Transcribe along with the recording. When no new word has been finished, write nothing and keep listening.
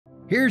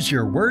Here's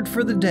your word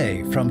for the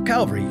day from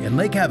Calvary in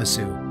Lake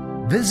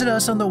Havasu. Visit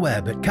us on the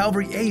web at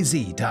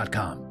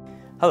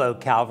calvaryaz.com. Hello,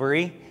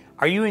 Calvary.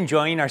 Are you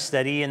enjoying our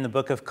study in the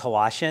book of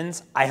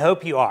Colossians? I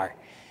hope you are.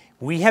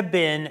 We have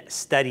been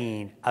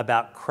studying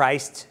about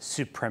Christ's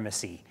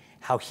supremacy,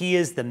 how he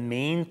is the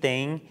main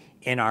thing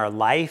in our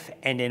life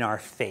and in our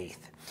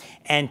faith.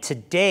 And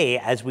today,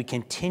 as we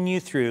continue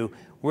through,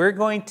 we're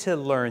going to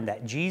learn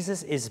that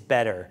Jesus is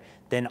better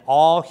than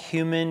all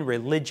human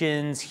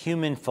religions,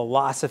 human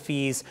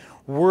philosophies,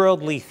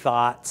 worldly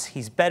thoughts.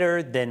 He's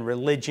better than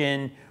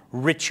religion,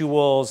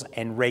 rituals,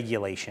 and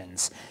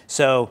regulations.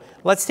 So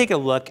let's take a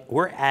look.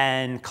 We're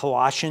in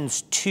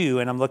Colossians 2,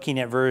 and I'm looking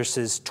at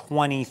verses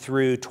 20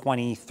 through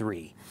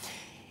 23.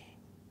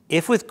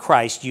 If with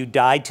Christ you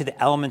died to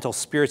the elemental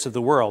spirits of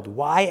the world,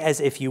 why, as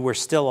if you were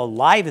still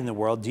alive in the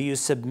world, do you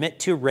submit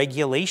to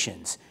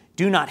regulations?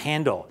 Do not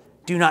handle,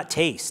 do not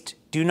taste,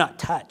 do not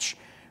touch,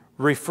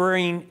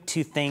 referring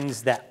to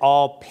things that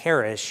all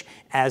perish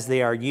as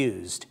they are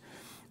used,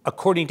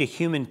 according to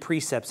human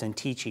precepts and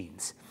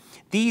teachings.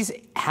 These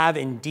have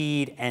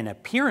indeed an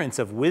appearance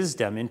of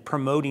wisdom in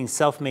promoting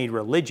self-made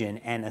religion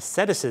and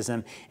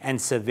asceticism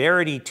and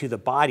severity to the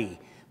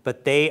body,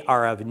 but they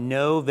are of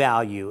no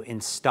value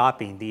in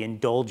stopping the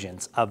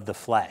indulgence of the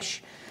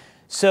flesh.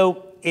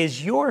 So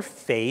is your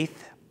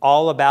faith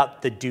all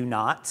about the do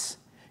nots?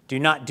 Do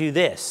not do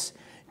this.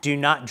 Do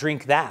not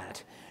drink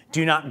that.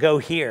 Do not go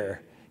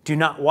here. Do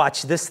not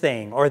watch this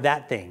thing or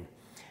that thing.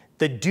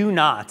 The do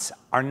nots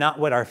are not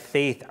what our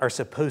faith are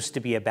supposed to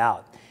be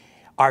about.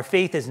 Our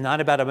faith is not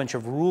about a bunch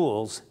of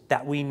rules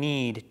that we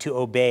need to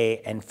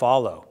obey and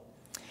follow.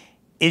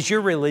 Is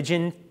your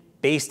religion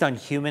based on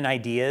human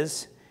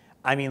ideas?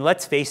 I mean,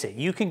 let's face it,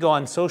 you can go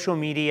on social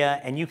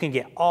media and you can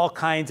get all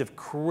kinds of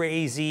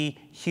crazy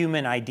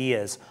human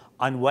ideas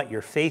on what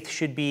your faith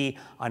should be,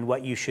 on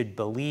what you should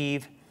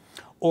believe.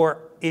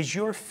 Or is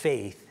your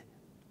faith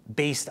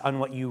based on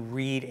what you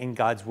read in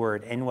God's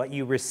Word and what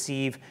you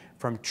receive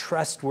from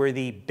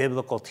trustworthy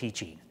biblical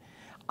teaching?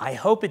 I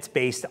hope it's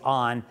based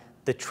on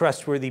the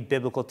trustworthy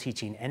biblical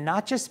teaching and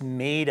not just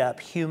made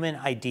up human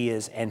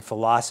ideas and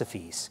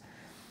philosophies.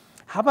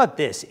 How about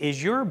this?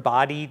 Is your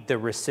body the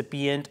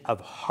recipient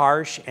of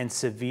harsh and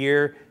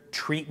severe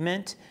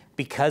treatment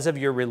because of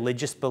your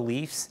religious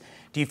beliefs?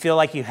 Do you feel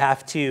like you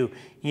have to,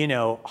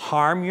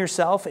 harm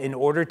yourself in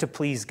order to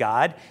please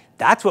God?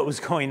 That's what was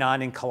going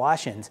on in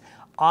Colossians.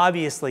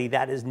 Obviously,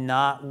 that is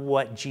not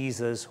what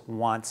Jesus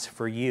wants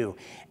for you.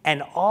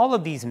 And all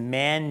of these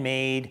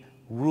man-made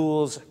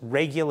rules,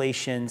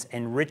 regulations,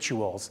 and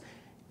rituals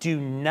do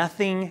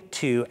nothing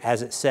to,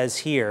 as it says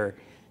here,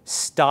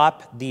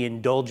 stop the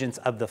indulgence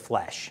of the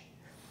flesh.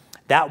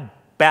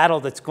 That battle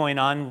that's going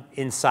on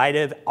inside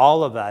of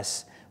all of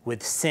us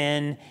with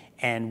sin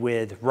and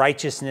with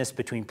righteousness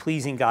between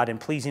pleasing God and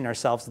pleasing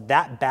ourselves,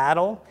 that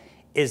battle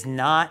is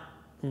not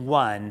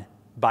won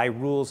by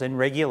rules and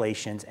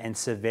regulations and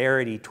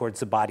severity towards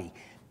the body.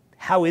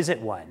 How is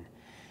it won?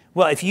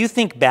 Well, if you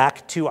think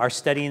back to our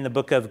study in the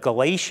book of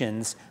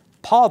Galatians,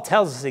 Paul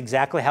tells us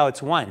exactly how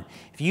it's won.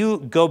 If you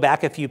go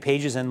back a few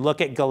pages and look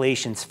at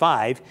Galatians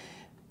 5,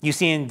 you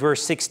see in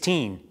verse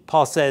 16,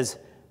 Paul says,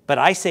 "But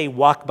I say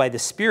walk by the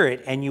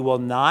Spirit, and you will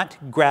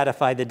not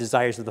gratify the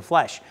desires of the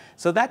flesh."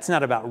 So that's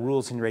not about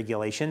rules and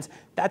regulations.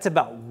 That's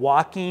about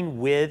walking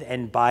with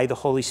and by the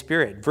Holy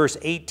Spirit. Verse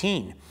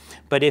 18,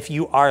 "But if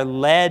you are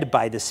led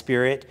by the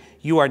Spirit,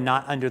 you are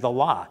not under the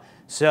law."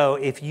 So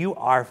if you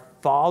are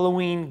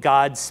following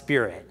God's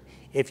Spirit,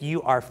 if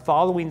you are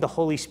following the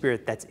Holy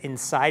Spirit that's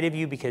inside of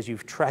you because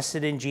you've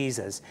trusted in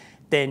Jesus,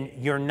 then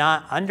you're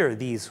not under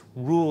these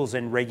rules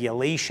and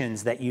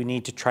regulations that you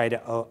need to try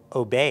to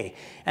obey.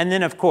 And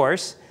then, of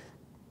course,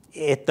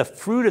 the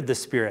fruit of the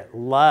Spirit: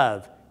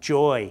 love,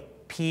 joy,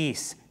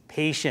 peace,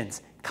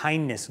 patience,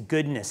 kindness,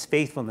 goodness,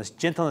 faithfulness,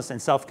 gentleness,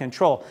 and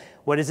self-control.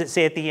 What does it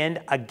say at the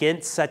end?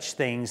 Against such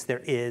things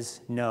there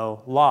is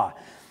no law.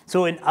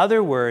 So in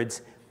other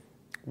words,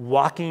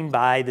 walking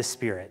by the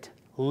Spirit,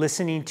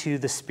 listening to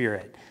the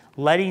Spirit,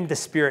 letting the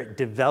Spirit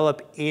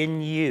develop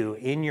in you,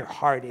 in your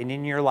heart, and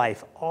in your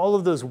life, all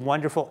of those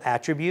wonderful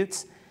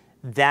attributes,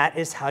 that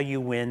is how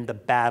you win the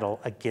battle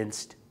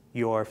against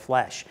your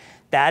flesh.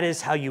 That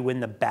is how you win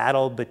the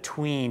battle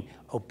between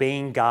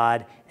obeying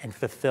God and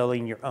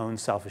fulfilling your own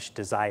selfish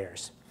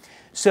desires.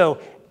 So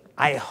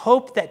I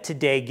hope that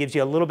today gives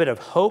you a little bit of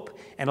hope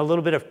and a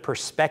little bit of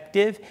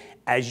perspective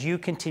as you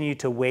continue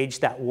to wage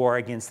that war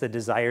against the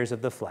desires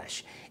of the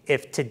flesh.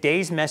 If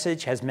today's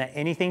message has meant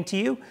anything to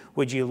you,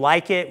 would you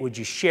like it? Would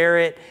you share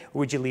it? Or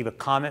would you leave a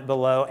comment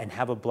below? And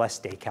have a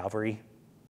blessed day, Calvary.